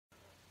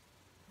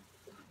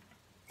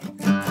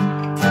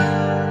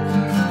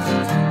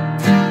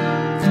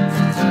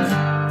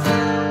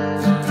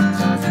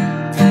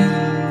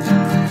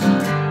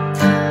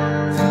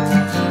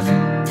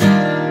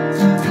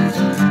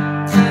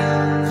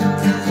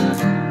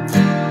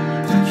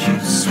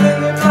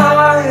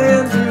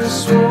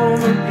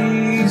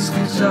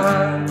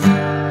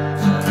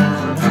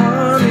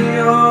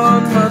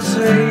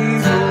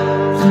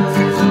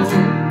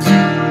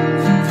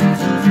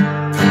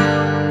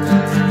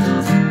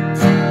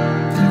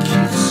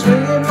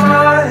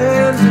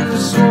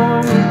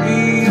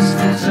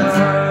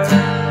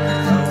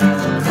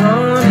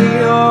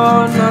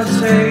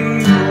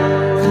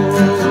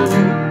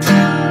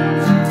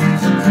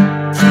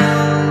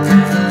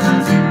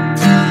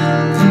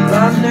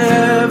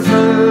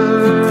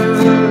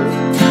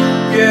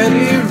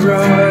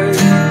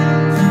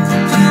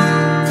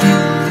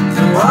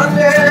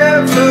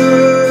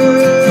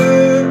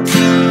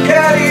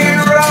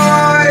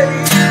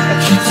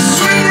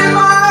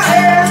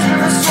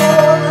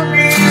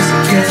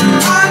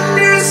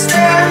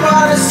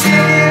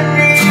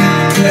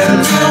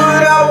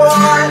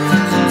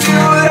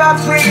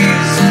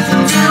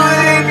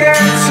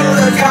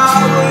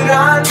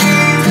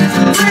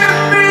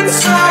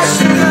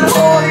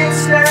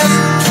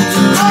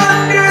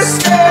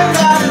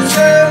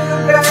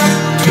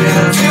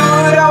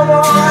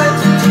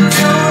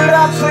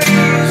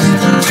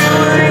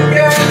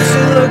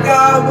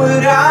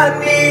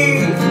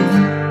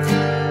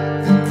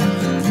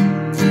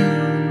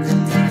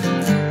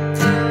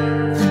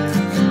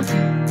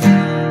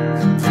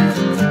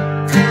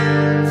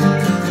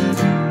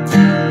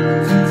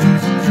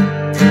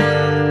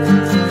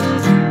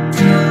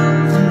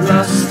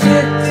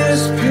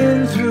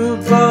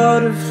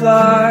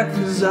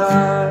'cause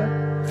I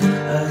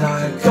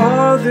like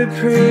all the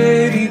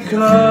pretty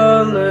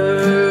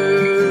colors.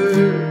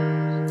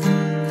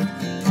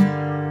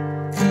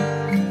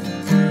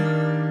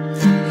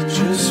 You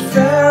just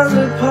fell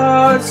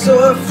apart, so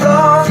I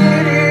flung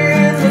it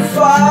in the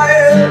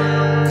fire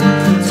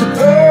to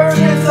burn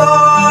with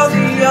all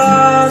the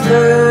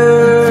others.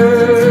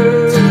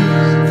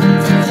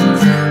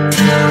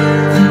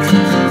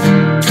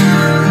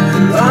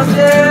 Well, I'll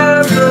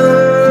never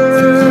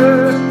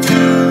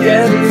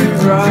get it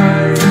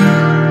right.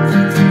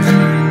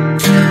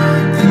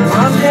 Well,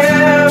 I'll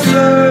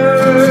never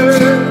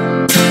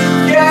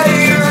get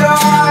it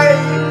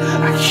right.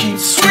 I keep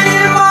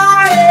swinging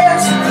my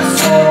hands to the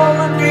storm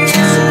of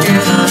beats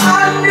again.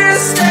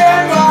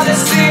 Understand what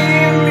it's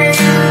seeing me.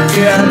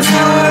 Yeah, I do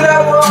what I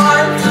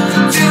want,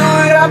 do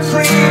what I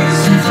please,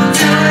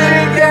 do it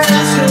again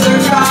till I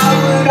got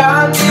what I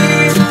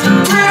need.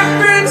 Rip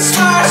and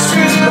smash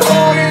through the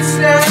hornet's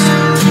nest.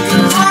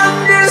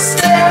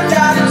 Understand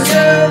I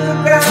deserve the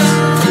best.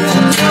 Yeah,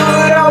 I do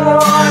what I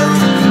want,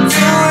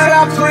 do what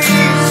I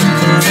please,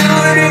 do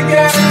it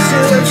again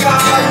till I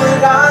got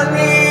what I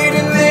need.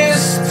 And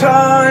this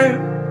time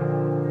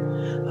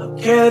I'll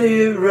get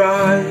it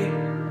right.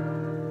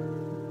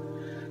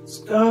 It's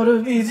gotta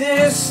be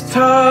this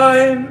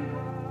time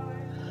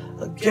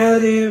I'll get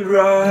it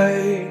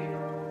right.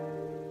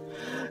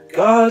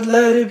 God,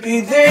 let it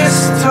be this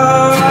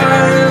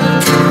time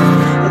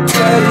I'll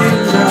get it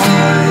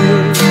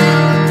right.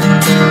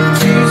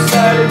 Please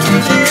let it be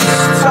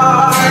this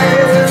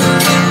time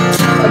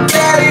I'll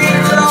get it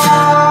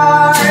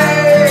right.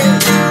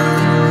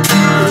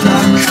 Well,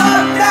 I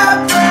cut that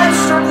branch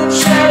from the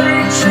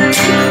cherry tree,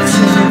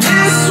 and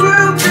this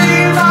will be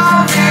my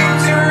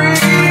victory.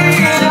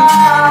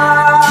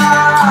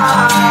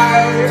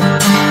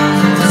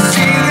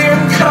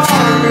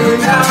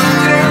 Coming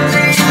after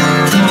me,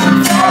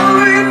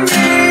 following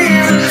me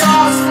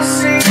across the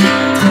sea,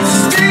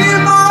 steal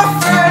my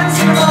friends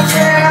and my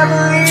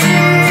family.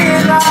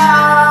 And I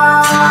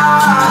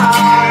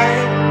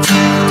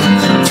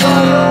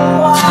don't know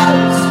why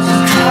this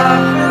is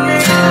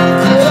happening,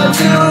 but I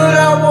do what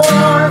I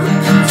want,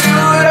 do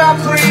what I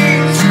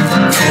please,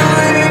 do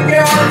it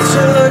again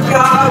till I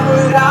got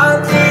what I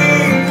need.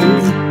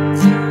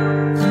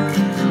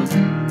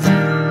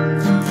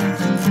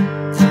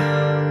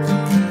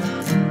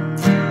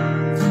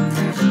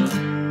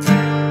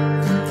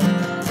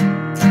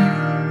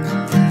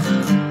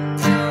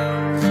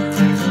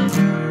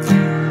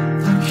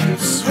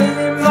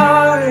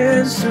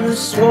 To a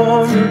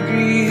swarm of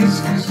bees,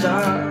 'cause I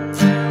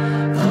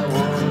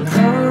want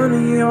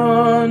honey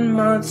on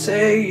my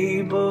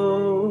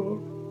table.